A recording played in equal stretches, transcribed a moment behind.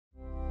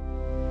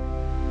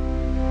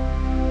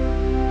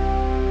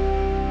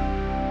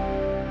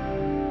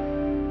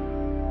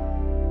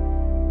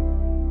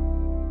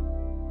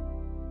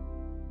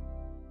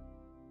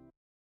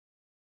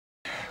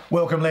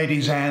Welcome,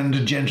 ladies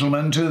and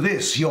gentlemen, to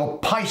this, your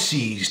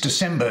Pisces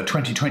December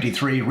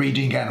 2023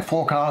 reading and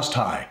forecast.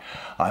 Hi,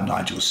 I'm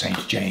Nigel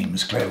Saint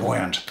James,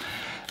 clairvoyant.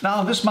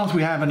 Now, this month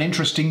we have an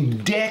interesting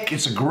deck.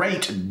 It's a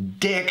great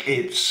deck.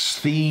 Its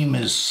theme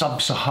is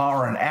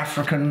sub-Saharan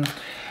African,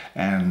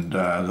 and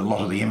a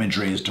lot of the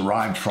imagery is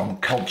derived from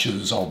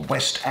cultures of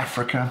West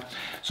Africa.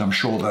 So I'm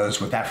sure those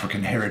with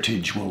African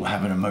heritage will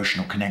have an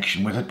emotional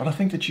connection with it, but I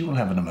think that you will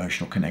have an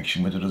emotional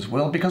connection with it as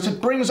well, because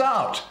it brings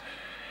out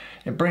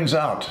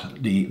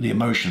the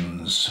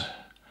emotions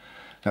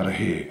that are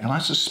here. And I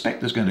suspect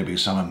there's going to be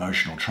some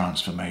emotional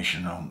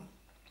transformation or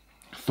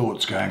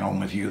thoughts going on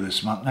with you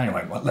this month.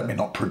 Anyway, well, let me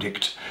not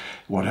predict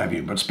what have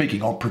you. But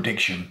speaking of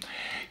prediction,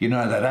 you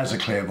know that as a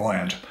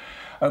clairvoyant,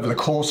 over the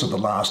course of the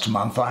last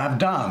month, I have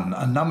done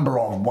a number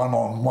of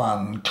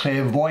one-on-one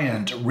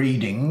clairvoyant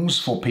readings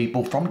for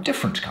people from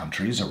different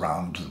countries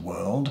around the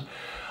world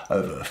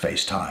over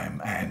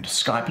FaceTime and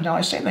Skype. Now,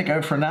 I say they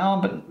go for an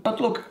hour,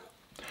 but look,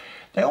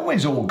 they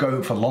always all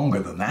go for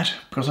longer than that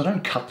because I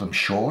don't cut them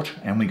short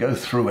and we go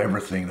through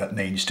everything that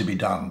needs to be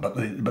done. But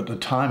the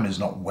time is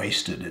not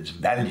wasted. It's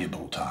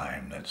valuable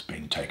time that's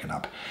been taken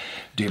up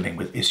dealing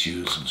with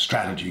issues and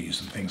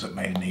strategies and things that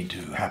may need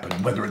to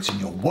happen, whether it's in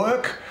your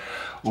work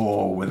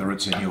or whether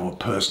it's in your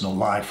personal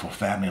life or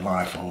family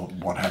life or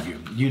what have you.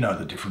 You know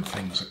the different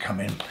things that come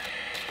in.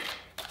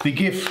 The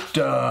gift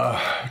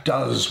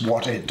does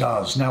what it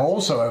does. Now,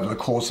 also over the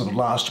course of the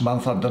last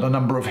month, I've done a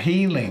number of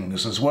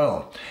healings as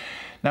well.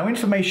 Now,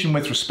 information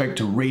with respect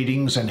to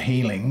readings and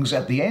healings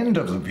at the end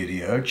of the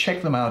video,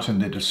 check them out in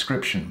the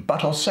description.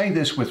 But I'll say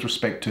this with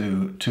respect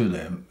to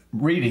them.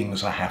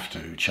 Readings I have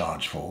to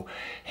charge for.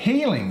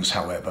 Healings,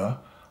 however,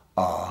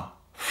 are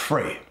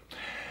free.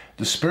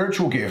 The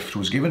spiritual gift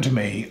was given to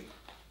me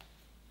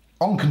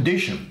on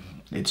condition,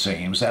 it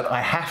seems, that I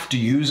have to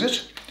use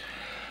it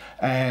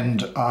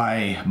and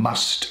I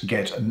must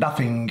get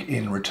nothing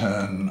in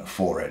return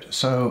for it.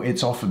 So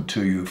it's offered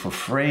to you for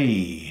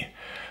free.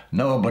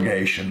 No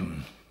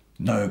obligation,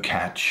 no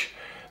catch.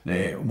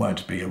 There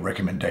won't be a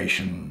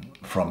recommendation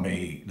from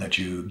me that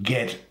you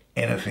get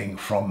anything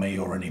from me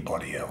or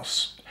anybody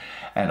else.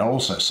 And I'll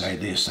also say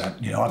this,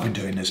 that, I've been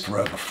doing this for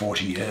over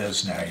 40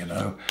 years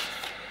now,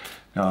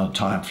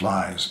 time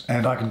flies.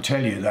 And I can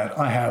tell you that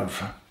I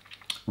have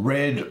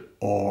read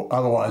or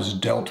otherwise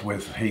dealt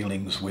with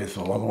healings with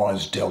or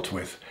otherwise dealt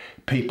with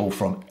people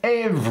from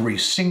every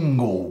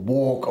single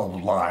walk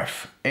of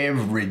life,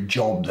 every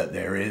job that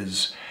there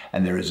is,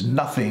 and there is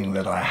nothing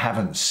that I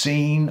haven't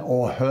seen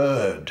or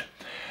heard.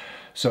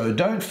 So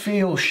don't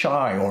feel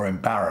shy or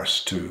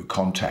embarrassed to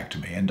contact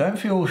me, and don't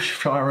feel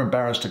shy or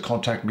embarrassed to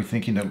contact me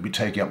thinking that it'll be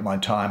taking up my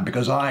time,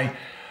 because I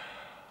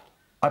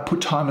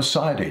put time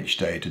aside each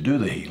day to do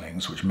the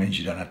healings, which means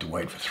you don't have to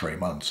wait for 3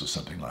 months or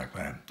something like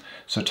that.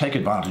 So take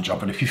advantage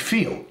of it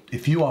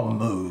if you are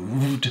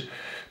moved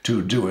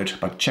to do it,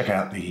 but check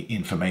out the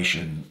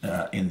information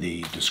in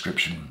the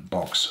description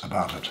box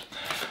about it.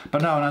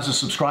 But now, and as the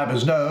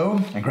subscribers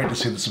know, and great to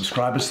see the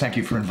subscribers, thank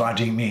you for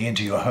inviting me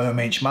into your home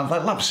each month. I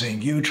love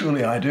seeing you,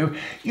 truly I do.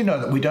 You know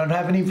that we don't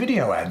have any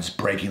video ads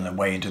breaking their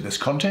way into this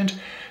content,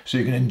 so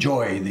you can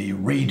enjoy the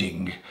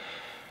reading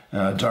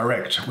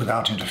direct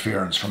without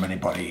interference from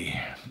anybody,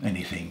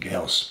 anything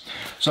else.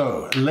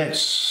 So let's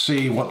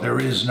see what there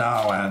is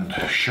now and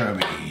show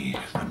me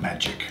the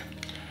magic.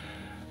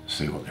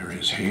 See what there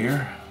is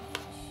here.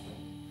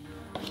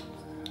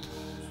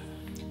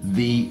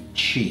 The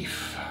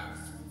Chief.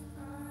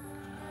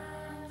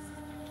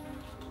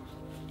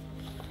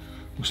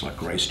 Looks like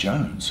Grace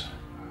Jones.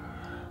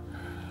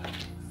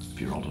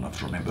 If you're old enough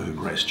to remember who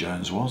Grace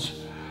Jones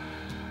was.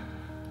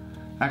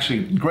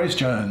 Actually, Grace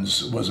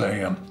Jones was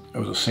a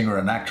singer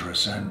and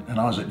actress, and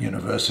I was at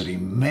university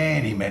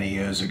many, many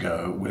years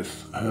ago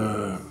with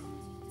her.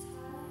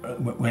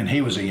 When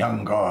he was a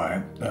young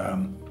guy,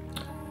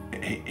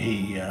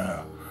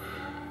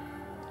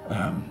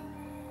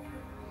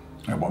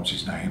 what's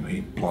his name? The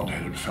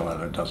blonde-headed fellow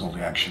that does all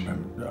the action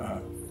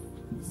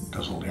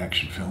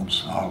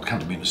films. Oh, it'll come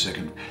to me in a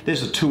second.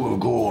 There's the Two of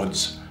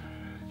Gourds.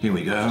 Here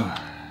we go.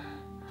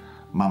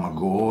 Mama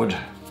Gourd.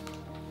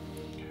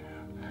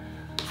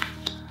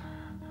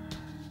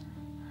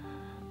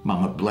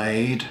 Mama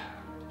Blade.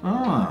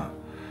 Ah,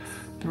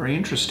 very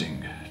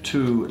interesting.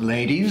 Two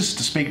ladies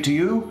to speak to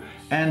you.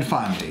 And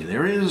finally,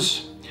 there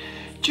is,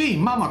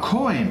 Mama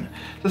Coin.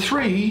 The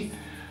three,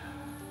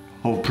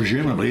 or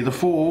presumably the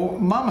four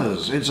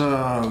mamas. It's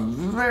a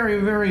very,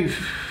 very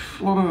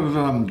lot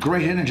of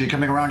great energy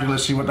coming around you.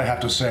 Let's see what they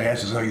have to say.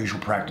 As is our usual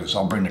practice,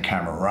 I'll bring the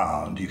camera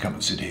around. You come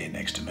and sit here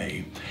next to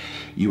me.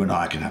 You and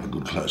I can have a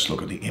good close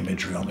look at the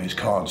imagery on these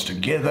cards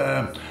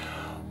together.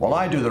 Well,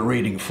 I do the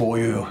reading for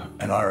you,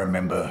 and I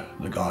remember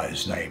the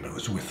guy's name. It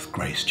was with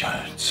Grace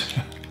Jones.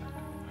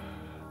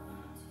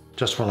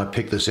 Just while I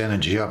pick this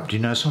energy up, do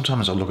you know,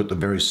 sometimes I look at the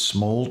very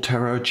small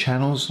tarot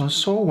channels, and I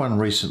saw one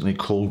recently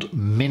called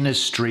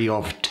Ministry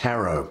of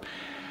Tarot.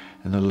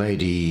 And the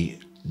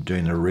lady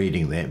doing the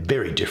reading there,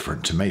 very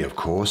different to me, of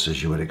course,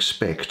 as you would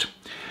expect.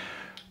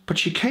 But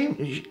she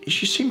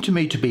seemed to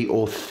me to be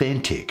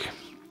authentic.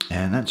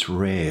 and that's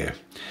rare.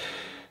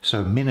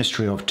 So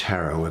Ministry of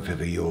Tarot, if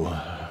ever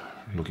you're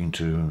looking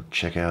to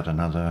check out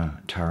another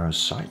tarot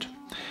site,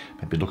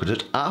 maybe look at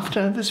it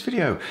after this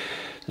video.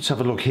 Let's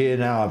have a look here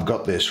now. I've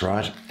got this,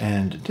 right?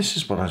 And this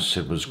is what I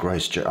said was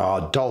Grace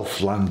Dolph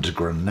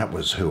Lundgren. That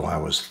was who I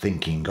was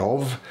thinking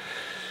of.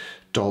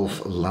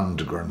 Dolph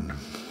Lundgren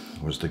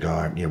was the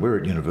guy. Yeah, we were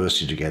at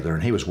university together,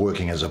 and he was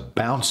working as a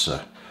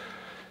bouncer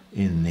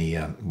in the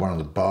one of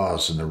the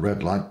bars in the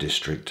red light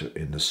district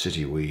in the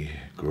city we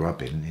grew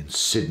up in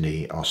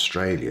Sydney,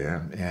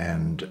 Australia.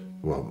 And,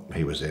 well,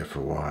 he was there for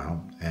a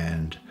while,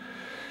 and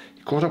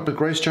he caught up with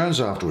Grace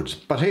Jones afterwards.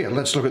 But here,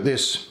 let's look at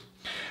this.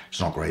 It's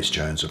not Grace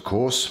Jones, of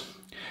course.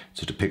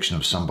 It's a depiction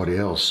of somebody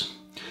else.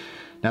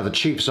 Now, the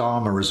chief's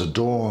armor is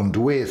adorned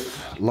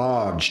with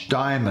large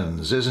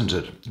diamonds, isn't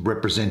it?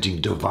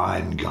 Representing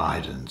divine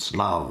guidance,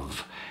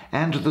 love,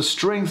 and the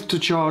strength to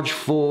charge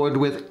forward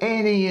with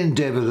any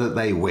endeavor that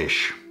they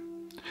wish.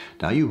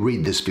 Now, you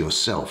read this for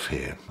yourself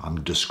here.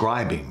 I'm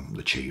describing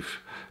the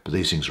chief, but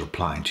these things are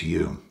applying to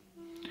you.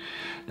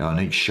 Now, on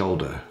each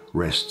shoulder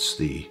rests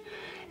the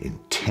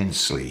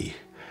intensely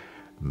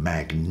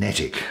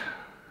magnetic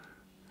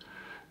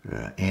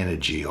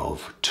energy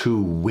of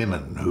two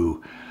women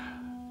who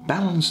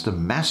balance the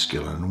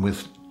masculine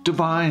with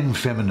divine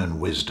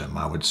feminine wisdom,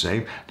 I would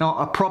say. Now,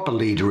 a proper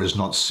leader is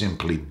not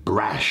simply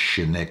brash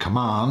in their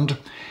command.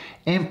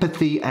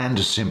 Empathy and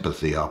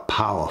sympathy are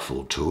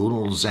powerful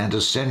tools and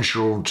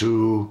essential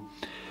to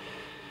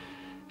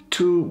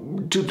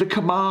the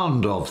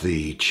command of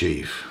the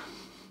chief.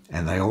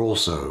 And they are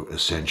also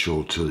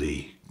essential to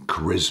the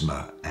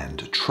charisma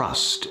and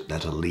trust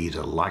that a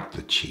leader like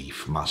the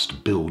chief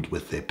must build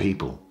with their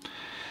people.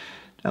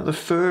 Now, the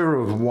fur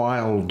of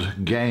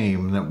wild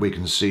game that we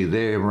can see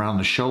there around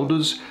the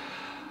shoulders,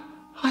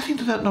 I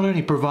think that not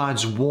only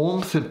provides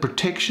warmth and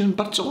protection,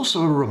 but it's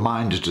also a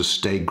reminder to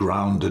stay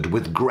grounded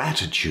with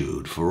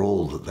gratitude for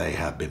all that they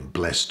have been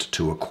blessed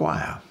to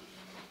acquire.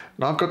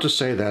 Now, I've got to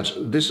say that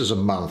this is a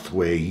month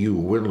where you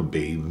will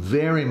be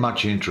very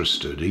much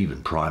interested,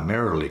 even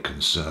primarily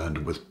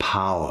concerned with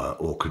power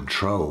or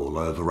control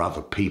over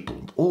other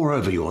people or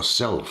over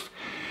yourself.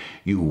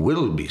 You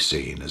will be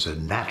seen as a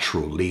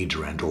natural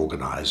leader and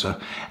organizer,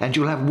 and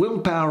you'll have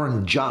willpower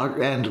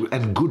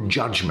and good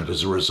judgment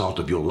as a result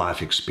of your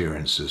life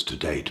experiences to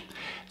date.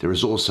 There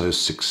is also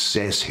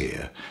success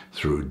here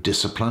through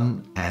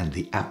discipline and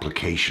the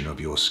application of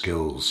your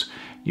skills.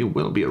 You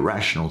will be a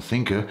rational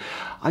thinker.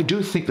 I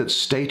do think that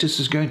status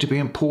is going to be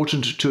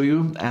important to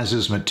you, as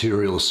is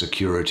material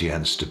security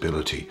and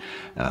stability.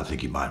 And I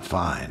think you might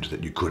find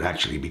that you could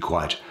actually be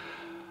quite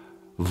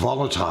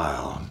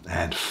volatile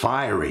and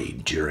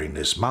fiery during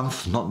this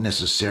month, not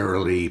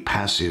necessarily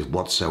passive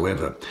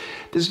whatsoever.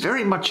 There's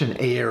very much an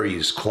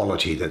Aries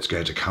quality that's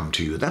going to come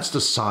to you. That's the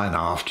sign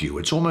after you.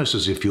 It's almost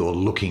as if you're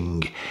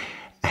looking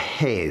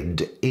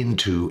ahead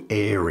into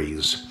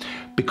Aries,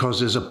 because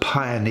there's a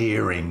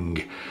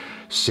pioneering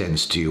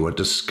sense to you, a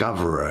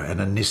discoverer,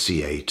 an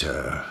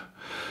initiator.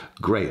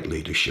 Great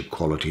leadership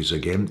qualities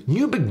again.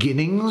 New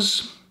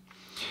beginnings.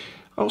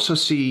 I also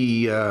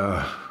see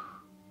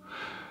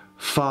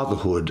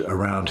fatherhood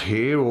around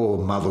here, or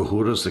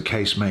motherhood as the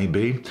case may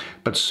be,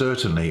 but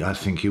certainly I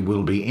think you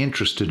will be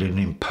interested in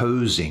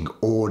imposing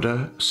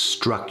order,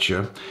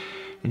 structure,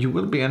 and you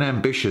will be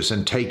ambitious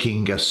and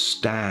taking a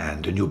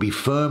stand, and you'll be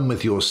firm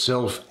with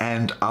yourself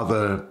and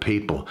other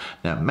people.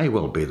 Now, it may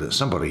well be that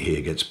somebody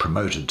here gets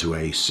promoted to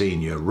a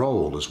senior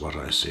role, is what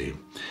I see.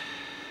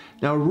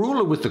 Now, a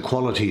ruler with the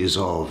qualities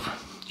of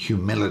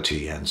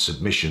humility and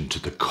submission to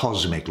the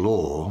cosmic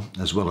law,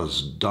 as well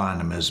as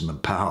dynamism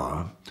and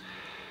power,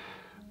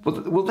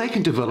 well, they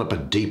can develop a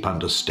deep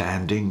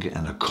understanding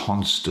and a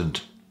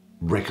constant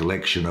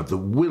recollection of the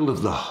will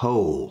of the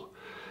whole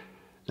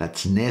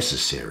that's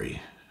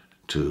necessary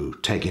to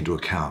take into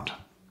account.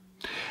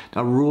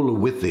 Now, a ruler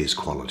with these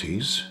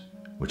qualities,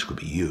 which could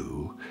be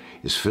you,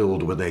 is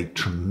filled with a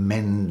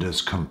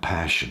tremendous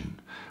compassion,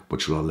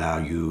 which will allow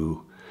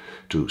you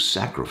to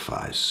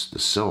sacrifice the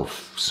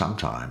self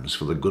sometimes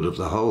for the good of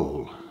the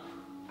whole.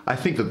 I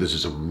think that this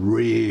is a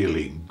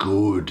really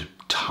good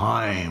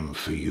time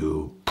for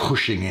you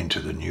pushing into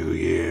the new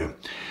year.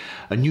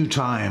 A new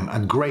time, a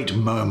great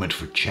moment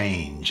for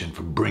change and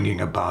for bringing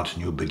about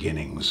new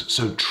beginnings.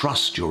 So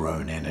trust your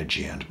own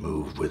energy and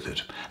move with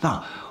it.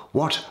 Now,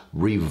 what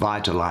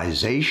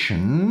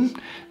revitalization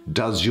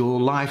does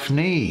your life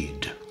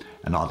need?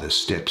 And are there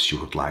steps you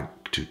would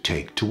like to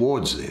take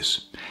towards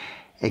this?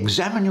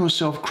 Examine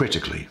yourself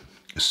critically,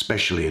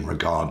 especially in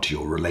regard to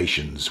your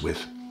relations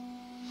with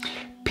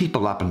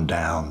people up and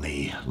down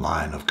the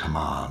line of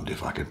command,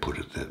 if I can put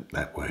it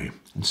that way,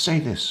 and say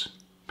this: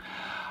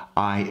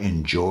 I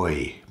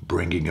enjoy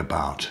bringing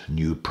about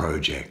new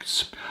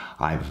projects.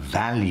 I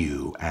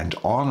value and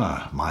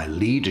honor my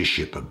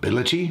leadership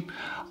ability.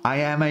 I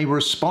am a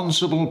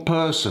responsible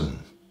person.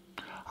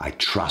 I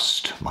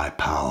trust my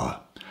power.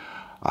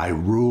 I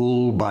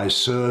rule by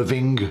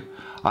serving.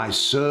 I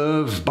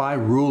serve by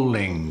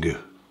ruling.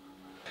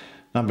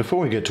 Now,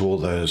 before we get to all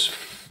those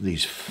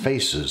these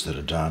faces that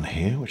are down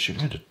here, which are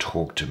going to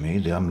talk to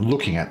me. I'm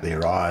looking at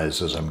their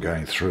eyes as I'm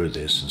going through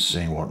this and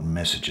seeing what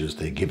messages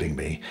they're giving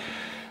me.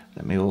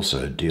 Let me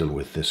also deal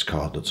with this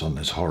card that's on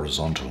this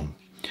horizontal.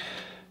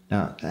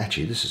 Now,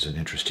 actually, this is an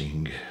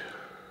interesting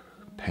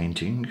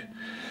painting.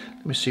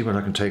 Let me see what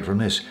I can take from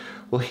this.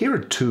 Well, here are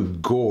two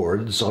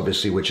gourds,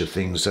 obviously, which are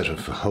things that are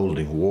for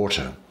holding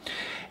water.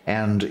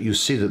 And you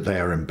see that they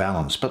are in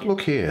balance. But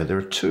look here, there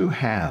are two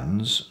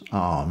hands,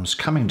 arms,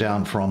 coming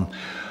down from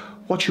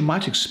what you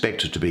might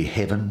expect it to be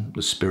heaven,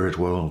 the spirit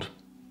world,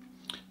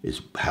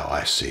 is how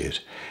I see it.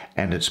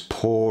 And it's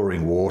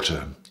pouring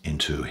water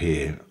into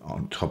here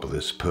on top of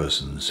this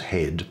person's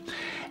head.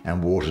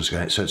 And water's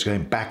going, so it's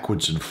going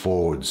backwards and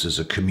forwards. There's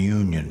a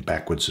communion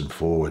backwards and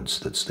forwards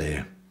that's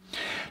there.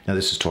 Now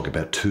this is talking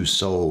about two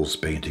souls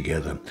being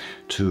together,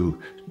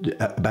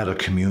 about a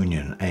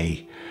communion,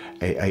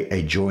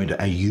 a joint,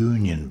 a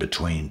union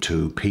between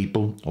two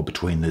people, or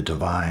between the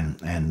divine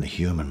and the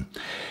human.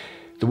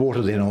 The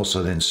water then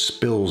also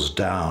spills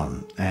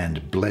down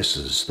and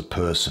blesses the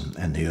person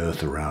and the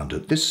earth around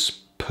it. This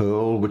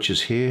pearl, which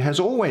is here, has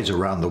always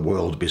around the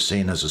world been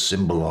seen as a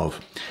symbol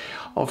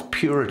of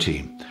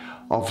purity,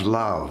 of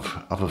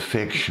love, of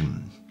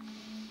affection,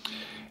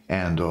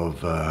 and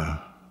of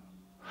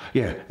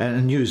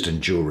and used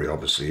in jewelry,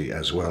 obviously,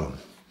 as well.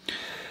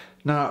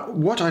 Now,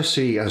 what I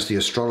see as the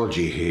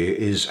astrology here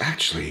is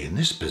actually, in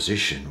this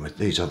position, with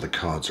these other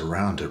cards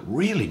around it,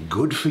 really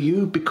good for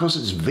you because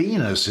it's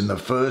Venus in the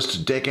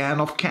first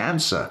decan of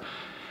Cancer.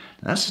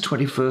 That's the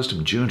 21st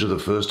of June to the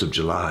 1st of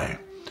July.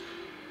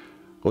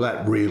 Well,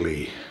 that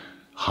really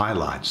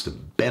highlights the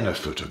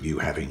benefit of you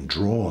having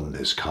drawn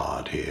this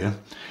card here,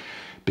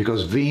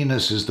 because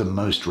Venus is the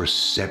most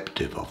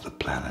receptive of the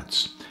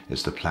planets.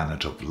 It's the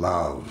planet of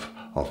love,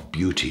 of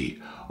beauty,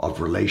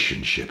 of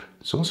relationship.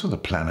 It's also the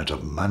planet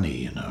of money,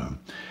 you know.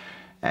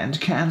 And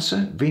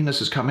Cancer, Venus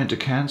has come into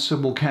Cancer.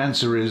 Well,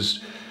 Cancer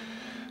is,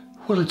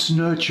 well, it's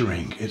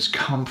nurturing, it's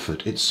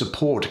comfort, it's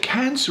support.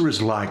 Cancer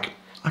is like,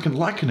 I can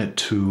liken it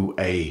to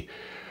a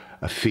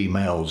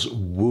female's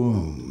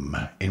womb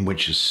in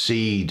which a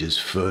seed is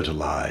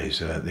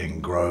fertilized and it then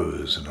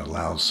grows and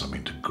allows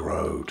something to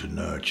grow, to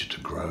nurture,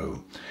 to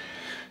grow.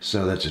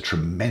 So that's a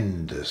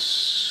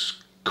tremendous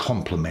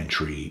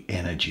complementary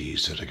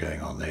energies that are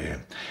going on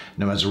there.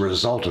 Now, as a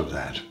result of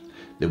that,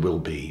 there will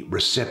be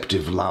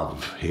receptive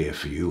love here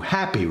for you,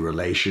 happy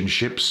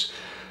relationships,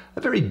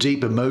 a very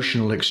deep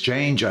emotional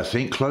exchange, I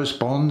think, close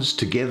bonds,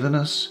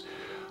 togetherness,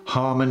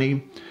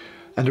 harmony,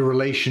 and a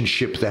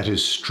relationship that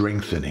is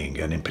strengthening,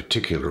 and in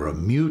particular a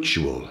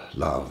mutual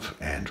love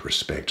and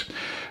respect.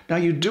 Now,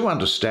 you do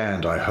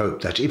understand, I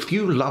hope, that if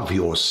you love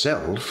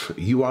yourself,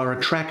 you are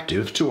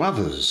attractive to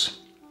others.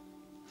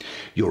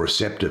 Your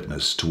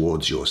receptiveness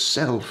towards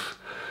yourself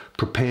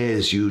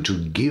prepares you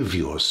to give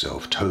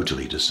yourself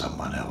totally to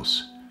someone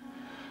else.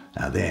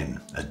 Now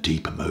then, a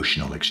deep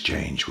emotional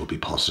exchange will be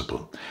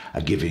possible,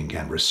 a giving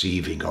and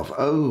receiving of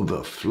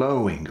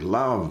overflowing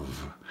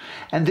love.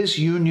 And this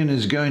union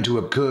is going to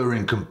occur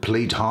in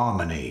complete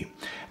harmony,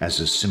 as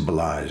is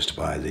symbolized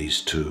by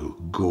these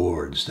two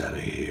gourds that are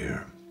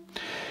here.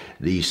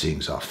 These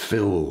things are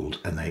filled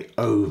and they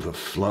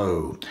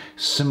overflow,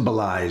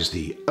 symbolize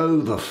the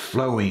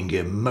overflowing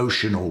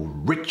emotional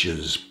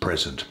riches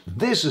present.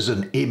 This is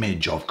an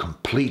image of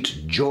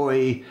complete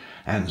joy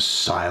and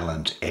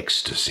silent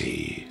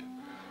ecstasy.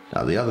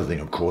 Now, the other thing,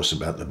 of course,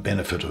 about the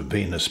benefit of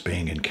Venus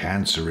being in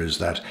Cancer is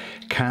that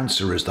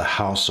Cancer is the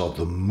house of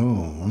the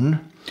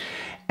moon,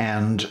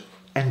 and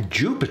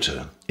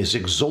Jupiter is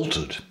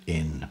exalted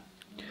in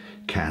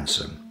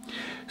Cancer.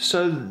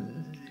 So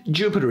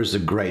Jupiter is the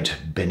great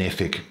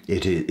benefic.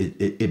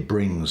 It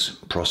brings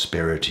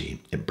prosperity,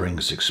 it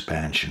brings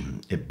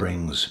expansion, it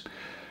brings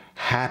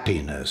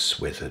happiness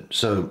with it.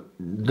 So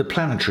the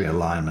planetary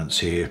alignments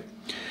here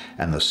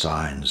and the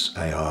signs,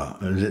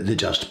 they're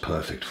just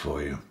perfect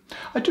for you.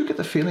 I do get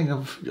the feeling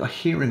of a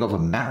hearing of a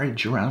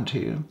marriage around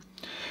here.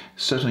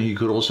 Certainly you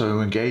could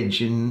also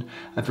engage in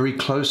a very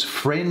close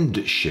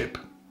friendship.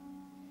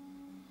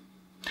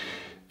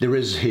 There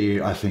is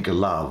here, I think, a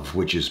love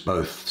which is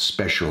both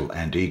special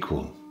and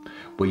equal,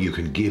 where you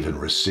can give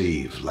and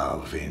receive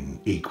love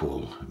in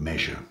equal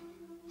measure.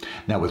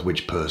 Now, with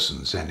which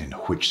persons and in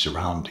which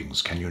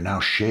surroundings can you now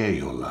share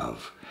your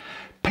love?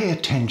 Pay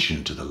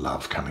attention to the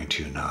love coming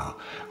to you now.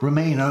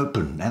 Remain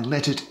open and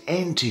let it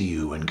enter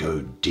you and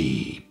go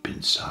deep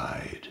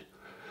inside.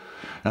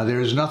 Now,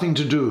 there is nothing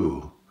to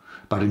do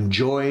but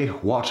enjoy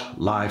what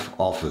life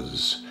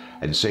offers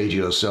and say to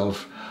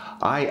yourself,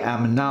 I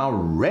am now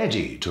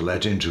ready to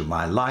let into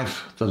my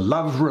life the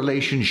love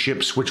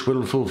relationships which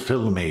will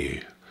fulfill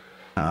me.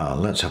 Now,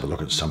 let's have a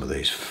look at some of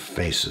these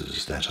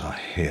faces that are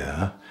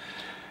here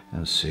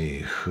and see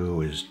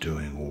who is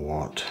doing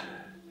what.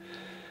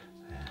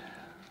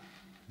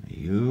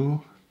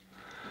 You?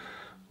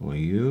 Or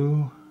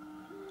you?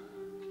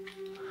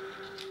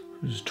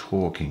 Who's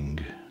talking?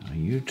 Are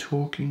you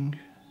talking?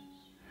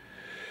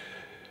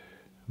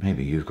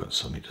 Maybe you've got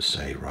something to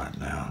say right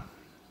now.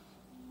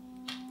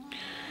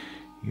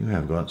 You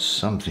have got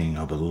something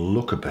of a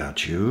look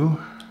about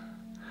you.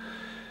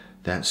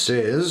 that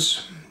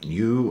says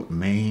you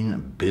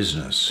mean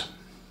business.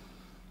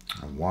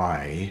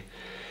 Why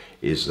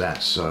is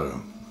that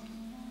so?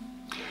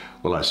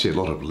 Well, I see a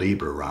lot of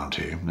Libra around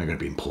here. They're going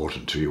to be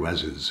important to you,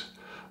 as is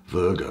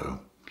Virgo.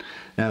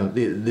 Now,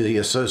 the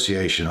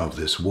association of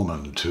this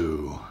woman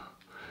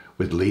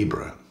with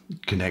Libra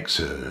connects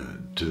her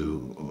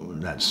to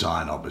that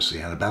sign,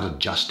 obviously, and about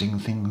adjusting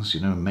things,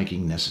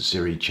 making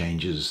necessary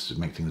changes to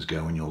make things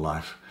go in your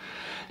life.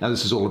 Now,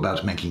 this is all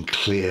about making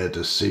clear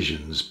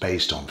decisions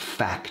based on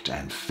fact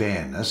and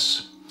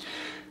fairness,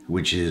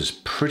 which is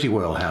pretty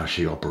well how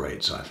she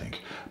operates, I think.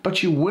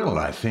 But you will,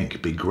 I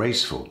think, be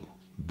graceful,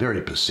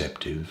 very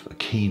perceptive, a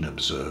keen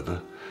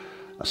observer,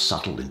 a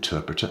subtle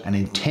interpreter, an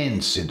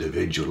intense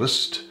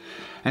individualist,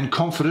 and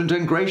confident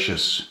and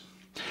gracious.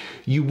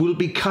 You will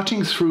be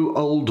cutting through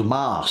old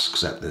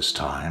masks at this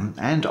time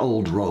and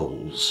old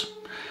roles,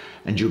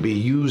 and you'll be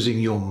using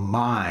your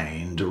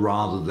mind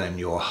rather than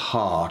your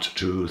heart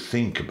to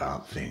think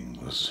about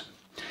things.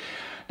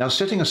 Now,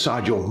 setting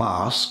aside your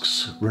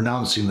masks,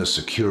 renouncing the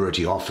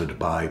security offered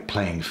by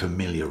playing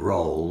familiar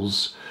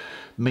roles,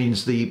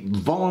 means the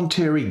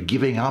voluntary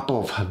giving up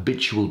of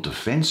habitual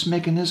defense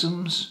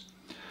mechanisms.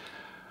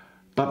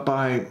 But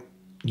by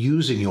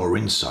using your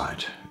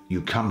insight,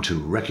 you come to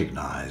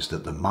recognize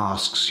that the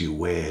masks you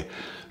wear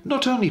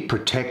not only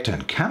protect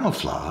and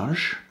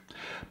camouflage,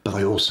 but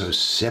they also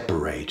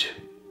separate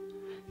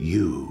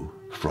you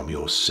from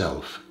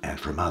yourself and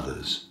from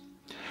others.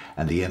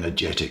 And the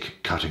energetic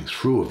cutting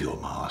through of your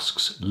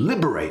masks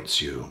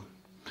liberates you.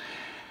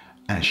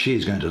 And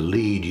she's going to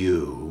lead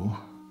you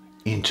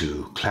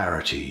into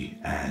clarity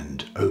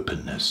and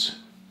openness.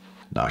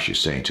 Now, she's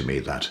saying to me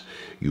that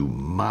you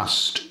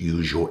must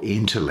use your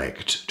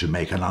intellect to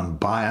make an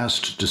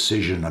unbiased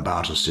decision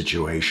about a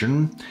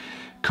situation.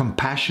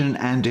 Compassion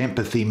and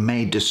empathy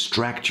may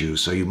distract you,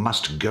 so you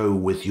must go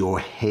with your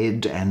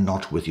head and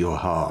not with your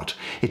heart.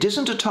 It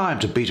isn't a time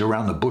to beat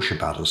around the bush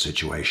about a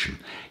situation.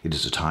 It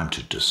is a time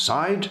to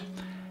decide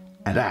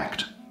and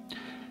act.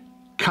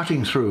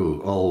 Cutting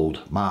through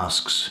old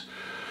masks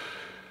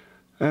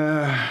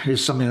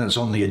is something that's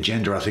on the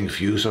agenda, I think,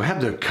 for you. So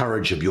have the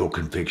courage of your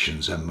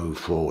convictions and move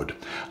forward.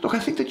 Look, I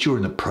think that you're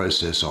in the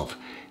process of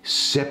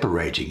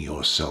separating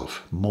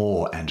yourself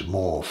more and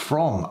more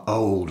from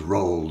old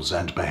roles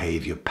and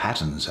behavior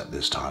patterns at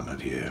this time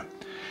of year.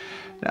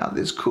 Now,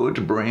 this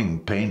could bring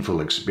painful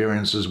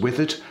experiences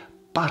with it,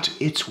 but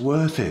it's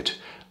worth it.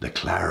 The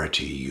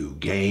clarity you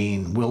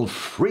gain will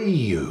free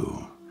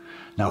you.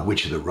 Now,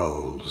 which of the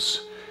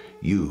roles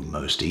you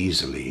most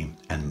easily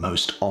and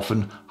most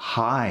often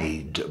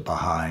hide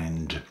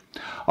behind?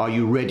 Are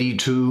you ready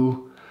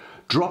to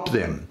drop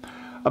them?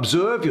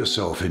 Observe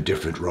yourself in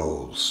different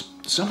roles.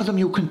 Some of them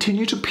you'll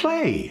continue to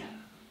play,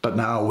 but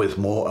now with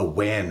more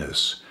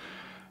awareness,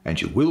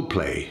 and you will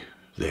play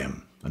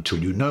them until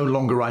you no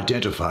longer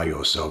identify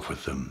yourself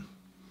with them.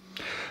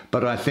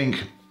 But I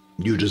think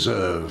you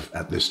deserve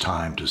at this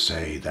time to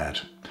say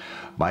that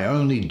my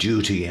only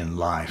duty in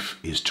life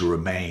is to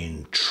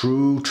remain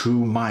true to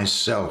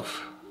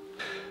myself.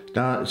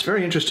 Now, it's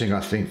very interesting,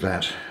 I think,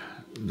 that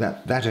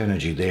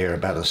energy there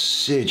about a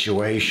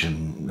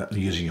situation,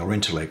 using your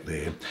intellect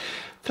there,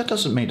 that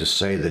doesn't mean to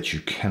say that you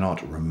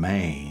cannot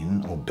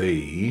remain or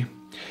be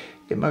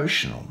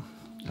emotional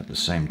at the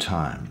same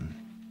time.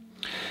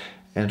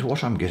 And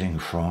what I'm getting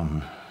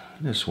from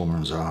this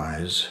woman's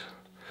eyes,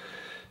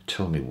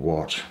 tell me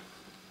what?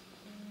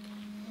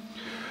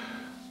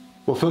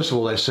 Well, first of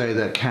all, they say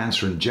that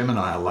Cancer and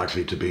Gemini are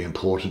likely to be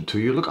important to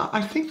you. Look,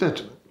 I think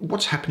that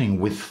what's happening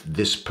with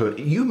this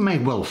you may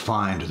well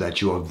find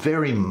that you are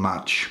very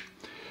much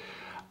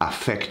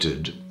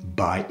affected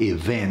by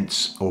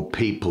events or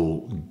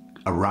people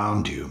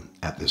around you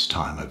at this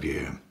time of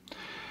year.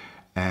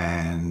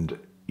 And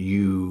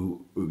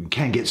you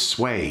can get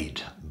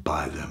swayed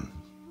by them.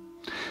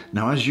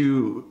 Now, as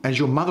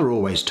your mother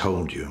always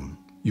told you,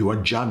 you are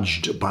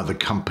judged by the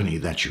company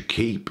that you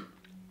keep.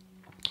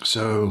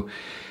 So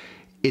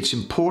it's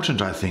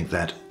important, I think,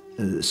 that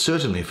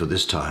certainly for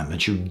this time,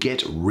 that you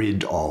get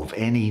rid of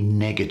any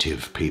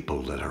negative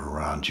people that are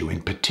around you,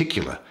 in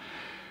particular,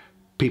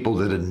 people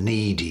that are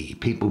needy,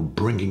 people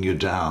bringing you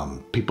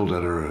down, people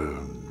that are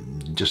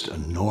just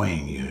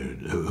annoying you,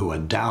 who are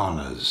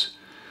downers.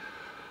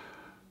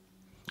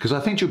 Because I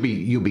think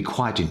you'll be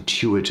quite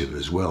intuitive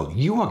as well.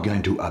 You are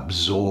going to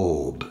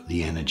absorb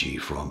the energy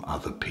from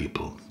other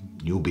people.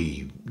 You'll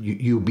be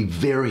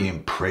very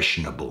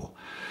impressionable.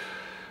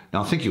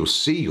 Now, I think you'll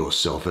see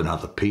yourself in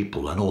other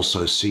people and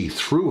also see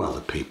through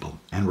other people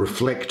and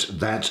reflect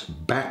that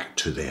back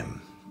to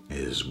them,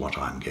 is what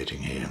I'm getting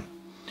here.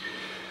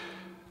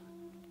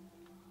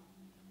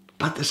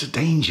 But there's a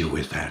danger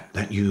with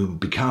that you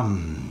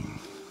become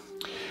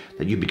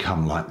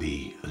like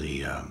the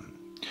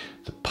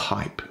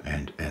pipe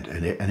and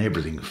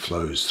everything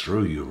flows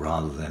through you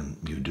rather than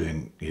you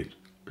doing it.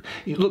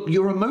 Look,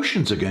 your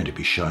emotions are going to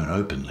be shown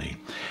openly,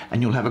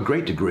 and you'll have a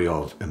great degree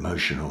of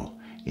emotional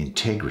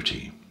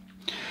integrity.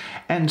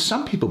 And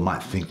some people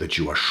might think that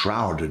you are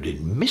shrouded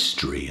in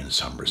mystery in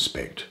some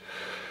respect.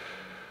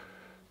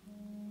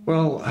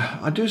 Well,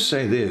 I do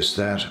say this,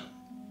 that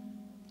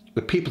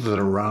the people that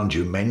are around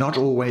you may not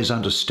always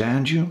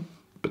understand you,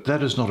 but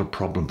that is not a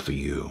problem for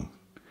you,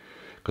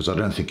 because I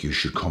don't think you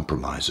should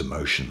compromise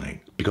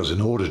emotionally, because in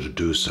order to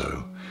do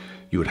so,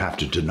 you would have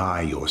to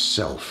deny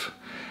yourself,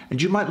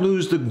 and you might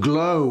lose the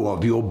glow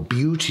of your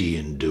beauty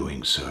in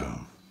doing so.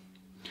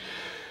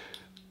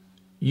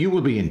 You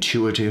will be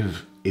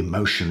intuitive,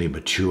 emotionally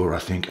mature, I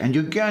think, and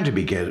you're going to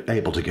be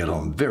able to get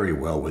on very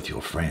well with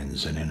your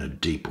friends and in a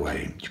deep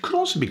way. You could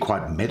also be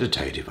quite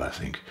meditative, I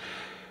think,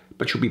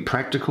 but you'll be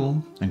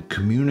practical and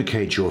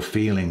communicate your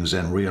feelings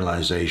and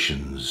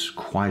realizations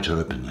quite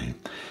openly.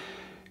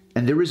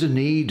 And there is a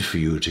need for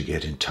you to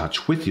get in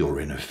touch with your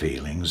inner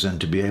feelings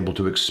and to be able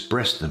to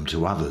express them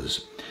to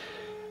others.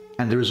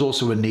 And there is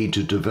also a need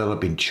to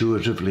develop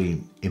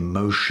intuitively,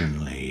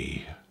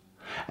 emotionally,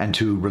 and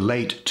to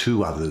relate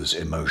to others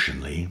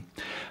emotionally,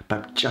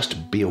 but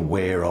just be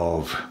aware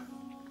of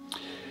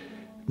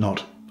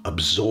not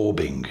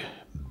absorbing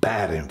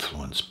bad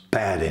influence,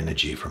 bad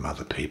energy from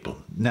other people.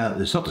 Now,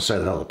 it's not to say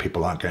that other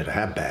people aren't going to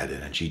have bad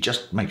energy.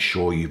 Just make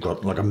sure you've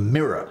got like a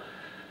mirror,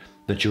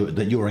 that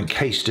you're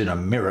encased in a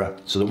mirror,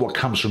 so that what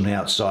comes from the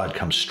outside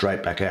comes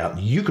straight back out.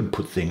 You can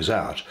put things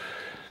out,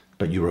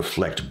 but you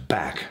reflect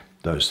back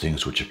those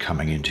things which are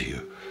coming into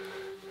you.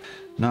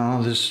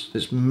 Now,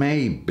 this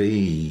may be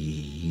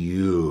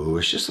you.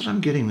 It's just that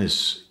I'm getting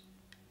this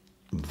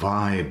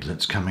vibe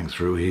that's coming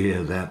through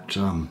here that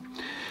you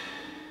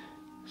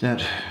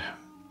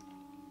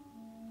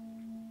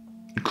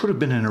could have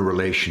been in a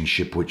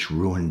relationship which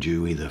ruined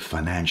you either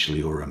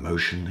financially or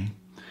emotionally,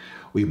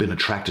 or you've been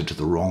attracted to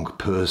the wrong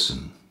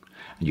person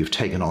and you've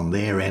taken on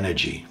their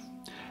energy,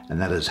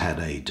 and that has had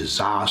a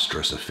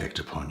disastrous effect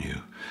upon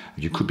you.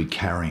 You could be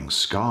carrying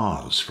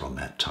scars from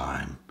that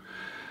time,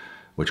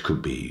 which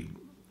could be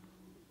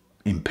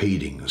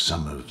impeding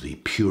some of the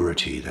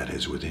purity that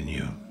is within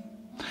you.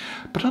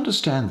 But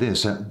understand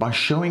this, that by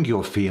showing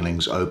your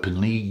feelings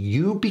openly,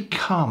 you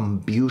become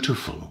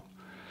beautiful.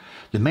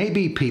 There may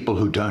be people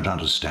who don't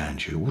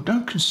understand you. Well,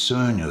 don't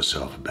concern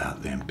yourself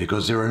about them,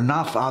 because there are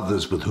enough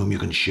others with whom you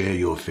can share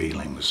your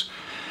feelings.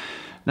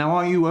 Now,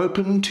 are you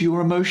open to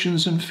your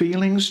emotions and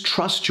feelings?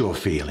 Trust your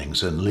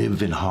feelings and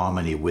live in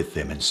harmony with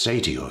them, and say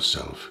to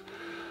yourself,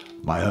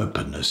 my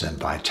openness and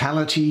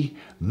vitality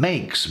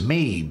makes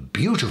me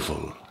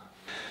beautiful.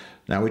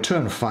 Now we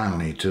turn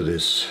finally to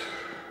this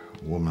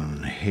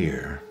woman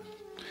here.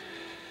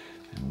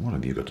 And what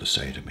have you got to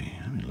say to me?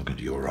 I mean, look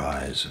into your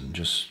eyes and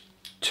just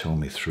tell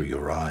me through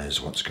your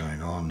eyes what's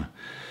going on.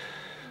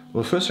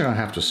 Well, the first thing I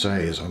have to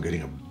say is I'm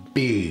getting a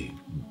big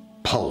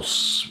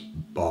pulse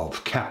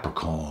of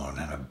Capricorn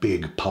and a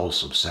big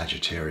pulse of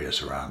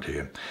Sagittarius around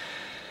here.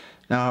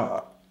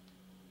 Now,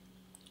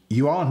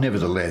 you are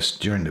nevertheless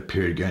during the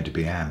period going to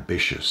be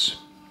ambitious,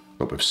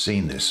 but we've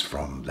seen this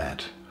from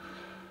that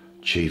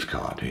Chief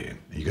card here.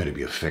 You're going to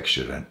be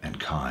affectionate and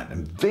kind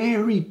and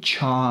very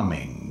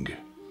charming.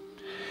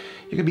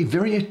 You're going to be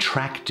very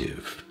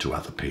attractive to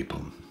other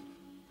people.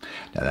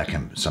 Now that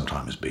can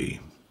sometimes be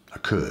a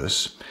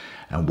curse,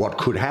 and what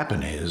could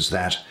happen is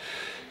that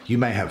you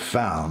may have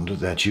found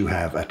that you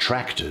have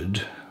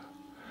attracted.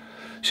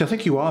 See, I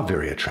think you are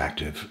very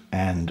attractive,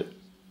 and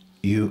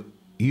you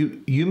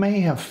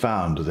may have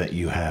found that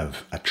you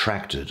have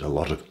attracted a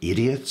lot of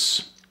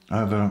idiots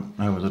over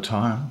the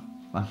time,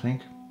 I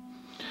think.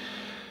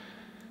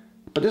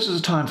 But this is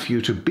a time for you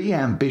to be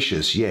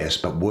ambitious, yes,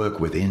 but work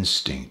with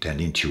instinct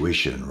and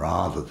intuition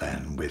rather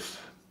than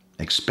with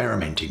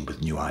experimenting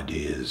with new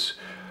ideas.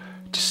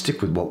 To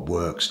stick with what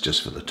works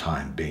just for the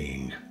time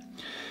being.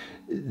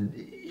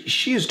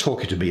 She is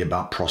talking to me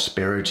about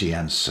prosperity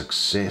and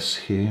success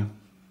here.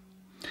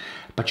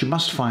 But you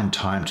must find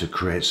time to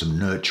create some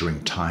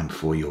nurturing time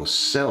for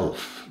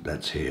yourself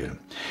that's here.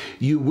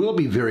 You will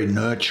be very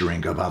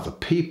nurturing of other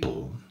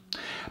people.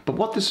 But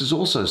what this is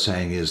also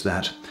saying is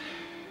that,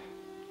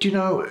 you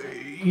know,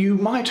 you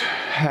might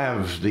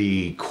have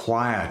the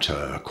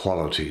quieter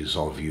qualities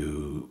of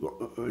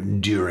you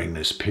during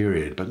this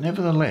period, but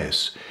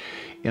nevertheless,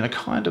 in a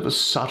kind of a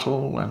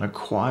subtle and a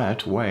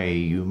quiet way,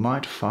 you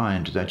might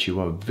find that you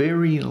are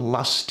very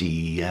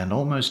lusty and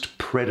almost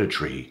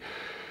predatory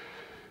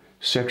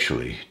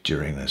sexually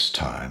during this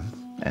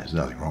time. There's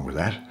nothing wrong with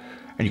that.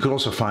 And you could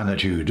also find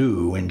that you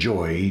do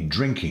enjoy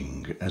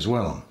drinking as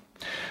well.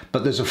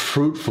 But there's a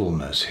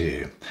fruitfulness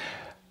here.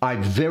 I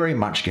very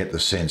much get the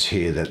sense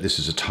here that this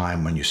is a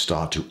time when you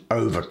start to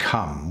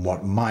overcome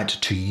what might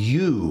to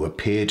you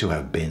appear to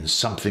have been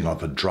something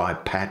of a dry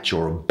patch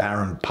or a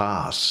barren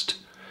past.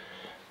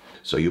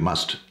 So you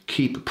must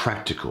keep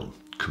practical,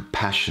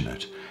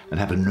 compassionate,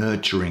 and have a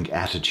nurturing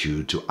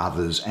attitude to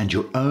others and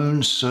your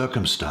own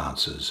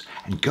circumstances,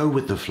 and go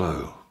with the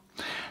flow.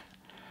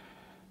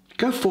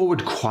 Go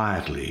forward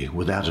quietly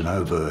without an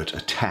overt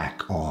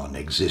attack on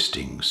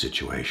existing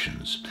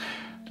situations.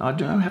 I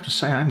do have to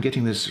say I'm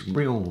getting this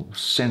real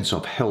sense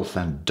of health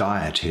and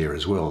diet here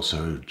as well,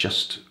 so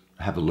just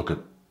have a look at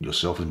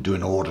yourself and do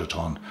an audit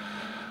on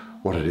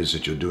what it is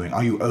that you're doing.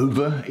 Are you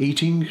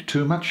overeating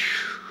too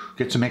much?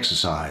 Get some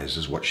exercise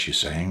is what she's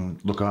saying.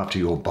 Look after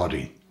your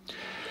body.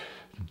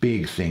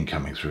 big thing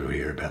coming through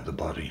here about the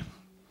body.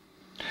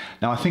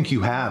 Now, I think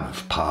you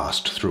have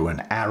passed through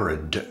an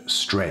arid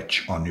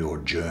stretch on your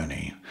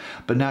journey,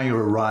 but now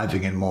you're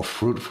arriving in more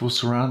fruitful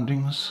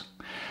surroundings.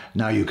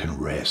 Now you can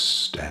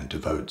rest and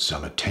devote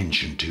some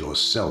attention to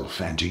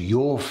yourself and to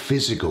your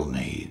physical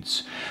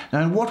needs.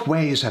 Now, in what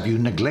ways have you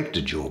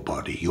neglected your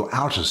body, your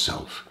outer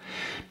self?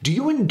 Do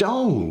you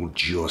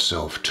indulge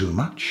yourself too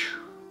much?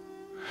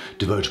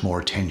 Devote more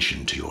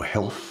attention to your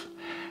health.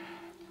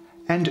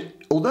 And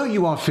although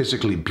you are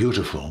physically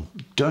beautiful,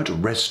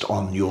 don't rest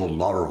on your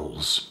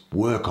laurels.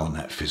 Work on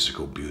that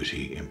physical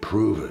beauty,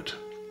 improve it.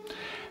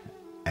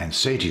 And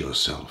say to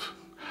yourself,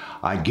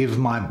 I give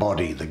my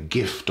body the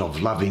gift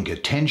of loving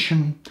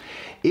attention.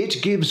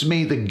 It gives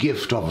me the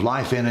gift of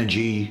life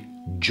energy,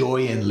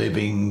 joy in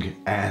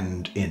living,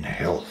 and in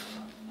health.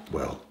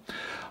 Well,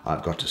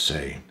 I've got to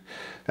say,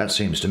 that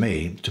seems to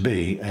me to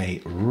be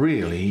a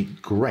really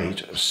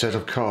great set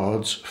of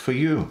cards for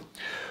you.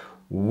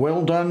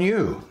 Well done,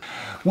 you.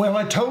 Well,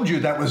 I told you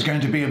that was going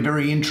to be a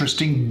very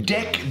interesting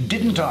deck,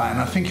 didn't I? And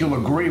I think you'll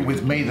agree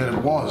with me that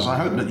it was. I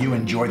hope that you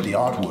enjoyed the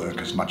artwork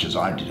as much as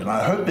I did, and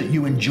I hope that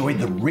you enjoyed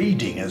the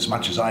reading as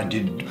much as I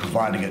did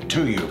providing it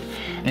to you.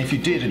 And if you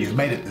did and you've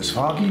made it this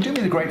far, can you do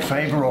me the great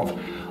favor of,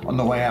 on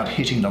the way out,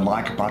 hitting the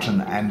like button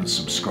and the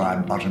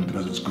subscribe button,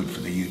 because it's good for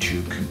the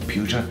YouTube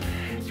computer.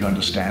 You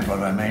understand what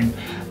I mean?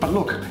 But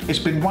look, it's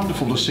been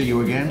wonderful to see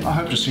you again. I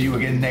hope to see you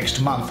again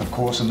next month, of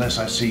course, unless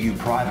I see you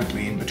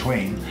privately in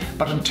between.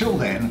 But until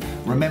then,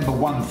 remember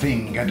one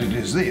thing, and it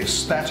is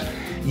this, that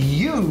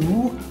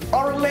you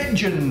are a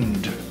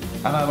legend.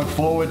 And I look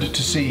forward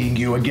to seeing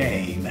you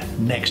again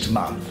next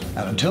month.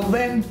 And until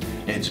then,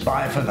 it's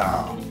bye for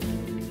now.